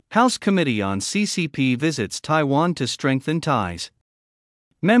House Committee on CCP visits Taiwan to strengthen ties.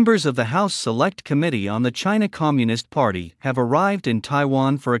 Members of the House Select Committee on the China Communist Party have arrived in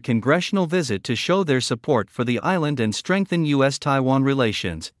Taiwan for a congressional visit to show their support for the island and strengthen U.S.-Taiwan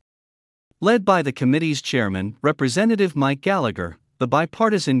relations. Led by the committee's chairman, Representative Mike Gallagher, the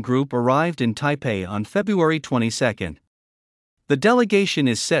bipartisan group arrived in Taipei on February 22. The delegation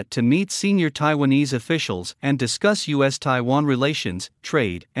is set to meet senior Taiwanese officials and discuss U.S.-Taiwan relations,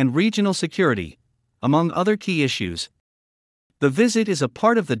 trade, and regional security, among other key issues. The visit is a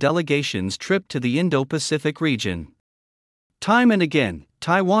part of the delegation's trip to the Indo-Pacific region. Time and again,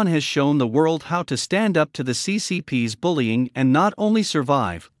 Taiwan has shown the world how to stand up to the CCP's bullying and not only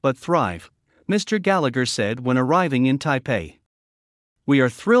survive, but thrive, Mr. Gallagher said when arriving in Taipei. We are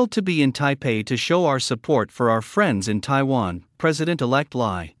thrilled to be in Taipei to show our support for our friends in Taiwan, President-elect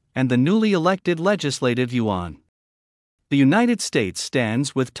Lai, and the newly elected Legislative Yuan. The United States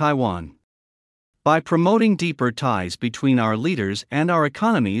stands with Taiwan. By promoting deeper ties between our leaders and our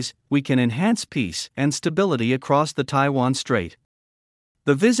economies, we can enhance peace and stability across the Taiwan Strait.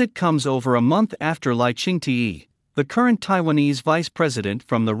 The visit comes over a month after Lai Ching-te, the current Taiwanese vice president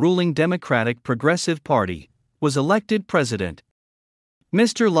from the ruling Democratic Progressive Party, was elected president.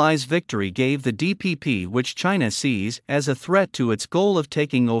 Mr. Lai's victory gave the DPP, which China sees as a threat to its goal of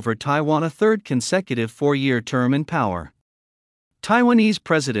taking over Taiwan, a third consecutive four-year term in power. Taiwanese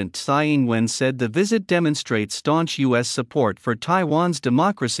President Tsai Ing-wen said the visit demonstrates staunch U.S. support for Taiwan's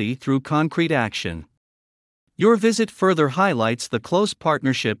democracy through concrete action. Your visit further highlights the close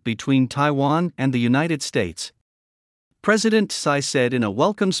partnership between Taiwan and the United States. President Tsai said in a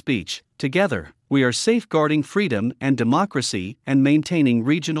welcome speech, "Together, we are safeguarding freedom and democracy and maintaining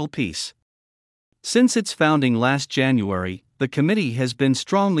regional peace." Since its founding last January, the committee has been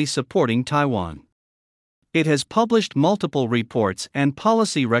strongly supporting Taiwan. It has published multiple reports and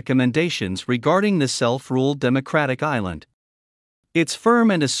policy recommendations regarding the self-ruled democratic island. Its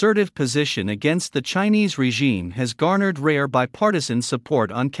firm and assertive position against the Chinese regime has garnered rare bipartisan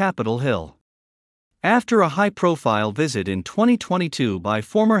support on Capitol Hill. After a high-profile visit in 2022 by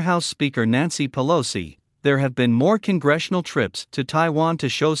former House Speaker Nancy Pelosi, there have been more congressional trips to Taiwan to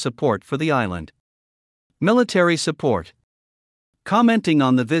show support for the island. Military support. Commenting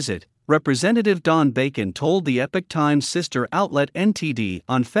on the visit, Representative Don Bacon told the Epoch Times sister outlet NTD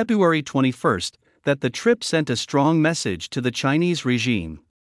on February 21 that the trip sent a strong message to the Chinese regime.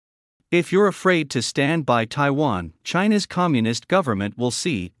 "If you're afraid to stand by Taiwan, China's communist government will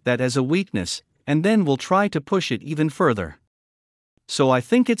see that as a weakness, and then will try to push it even further. So I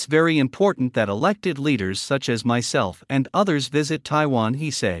think it's very important that elected leaders such as myself and others visit Taiwan," he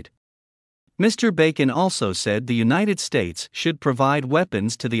said. Mr. Bacon also said the United States should provide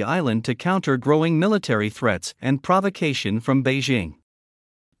weapons to the island to counter growing military threats and provocation from Beijing.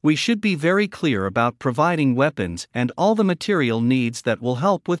 "We should be very clear about providing weapons and all the material needs that will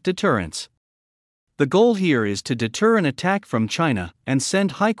help with deterrence. The goal here is to deter an attack from China and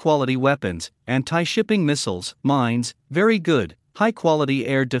send high-quality weapons, anti-shipping missiles, mines, very good, high-quality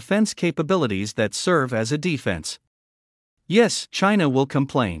air defense capabilities that serve as a defense. Yes, China will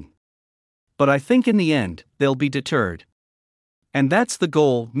complain. But I think in the end, they'll be deterred. And that's the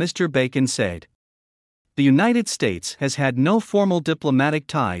goal," Mr. Bacon said. The United States has had no formal diplomatic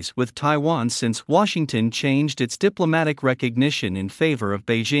ties with Taiwan since Washington changed its diplomatic recognition in favor of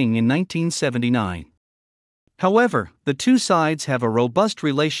Beijing in 1979. However, the two sides have a robust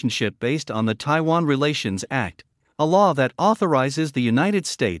relationship based on the Taiwan Relations Act, a law that authorizes the United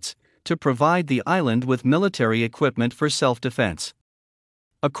States to provide the island with military equipment for self-defense.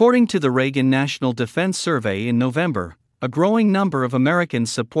 According to the Reagan National Defense Survey in November, a growing number of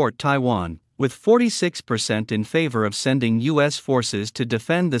Americans support Taiwan, with 46% in favor of sending U.S. forces to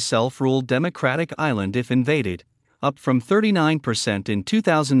defend the self-ruled democratic island if invaded, up from 39% in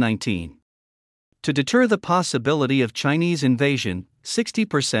 2019. To deter the possibility of Chinese invasion,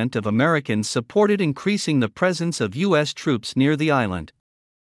 60% of Americans supported increasing the presence of U.S. troops near the island.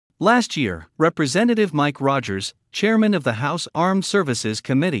 Last year, Representative Mike Rogers, chairman of the House Armed Services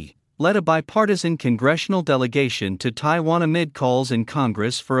Committee, led a bipartisan congressional delegation to Taiwan amid calls in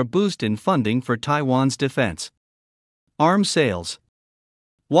Congress for a boost in funding for Taiwan's defense. Arms sales.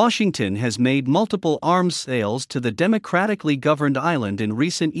 Washington has made multiple arms sales to the democratically governed island in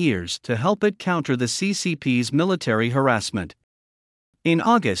recent years to help it counter the CCP's military harassment. In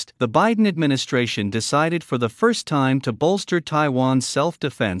August, the Biden administration decided for the first time to bolster Taiwan's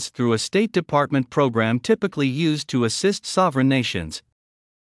self-defense through a State Department program typically used to assist sovereign nations.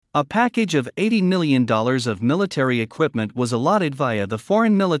 A package of $80 million of military equipment was allotted via the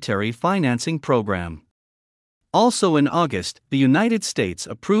Foreign Military Financing Program. Also in August, the United States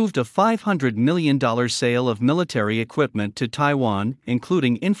approved a $500 million sale of military equipment to Taiwan,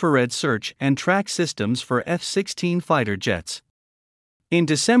 including infrared search and track systems for F-16 fighter jets. In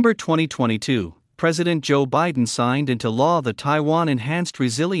December 2022, President Joe Biden signed into law the Taiwan Enhanced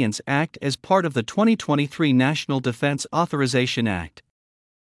Resilience Act as part of the 2023 National Defense Authorization Act.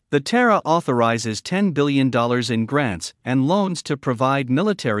 The TARA authorizes $10 billion in grants and loans to provide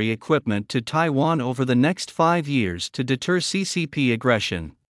military equipment to Taiwan over the next 5 years to deter CCP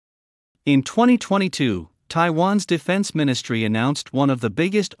aggression. In 2022, Taiwan's defense ministry announced one of the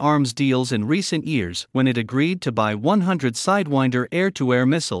biggest arms deals in recent years when it agreed to buy 100 Sidewinder air-to-air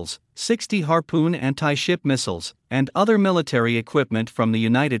missiles, 60 Harpoon anti-ship missiles, and other military equipment from the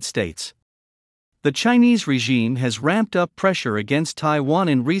United States. The Chinese regime has ramped up pressure against Taiwan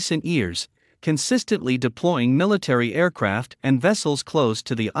in recent years, consistently deploying military aircraft and vessels close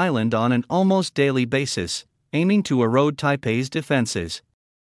to the island on an almost daily basis, aiming to erode Taipei's defenses.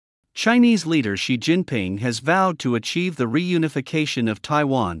 Chinese leader Xi Jinping has vowed to achieve the reunification of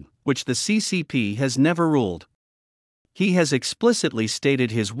Taiwan, which the CCP has never ruled. He has explicitly stated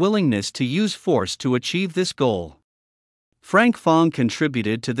his willingness to use force to achieve this goal. Frank Fong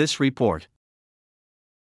contributed to this report.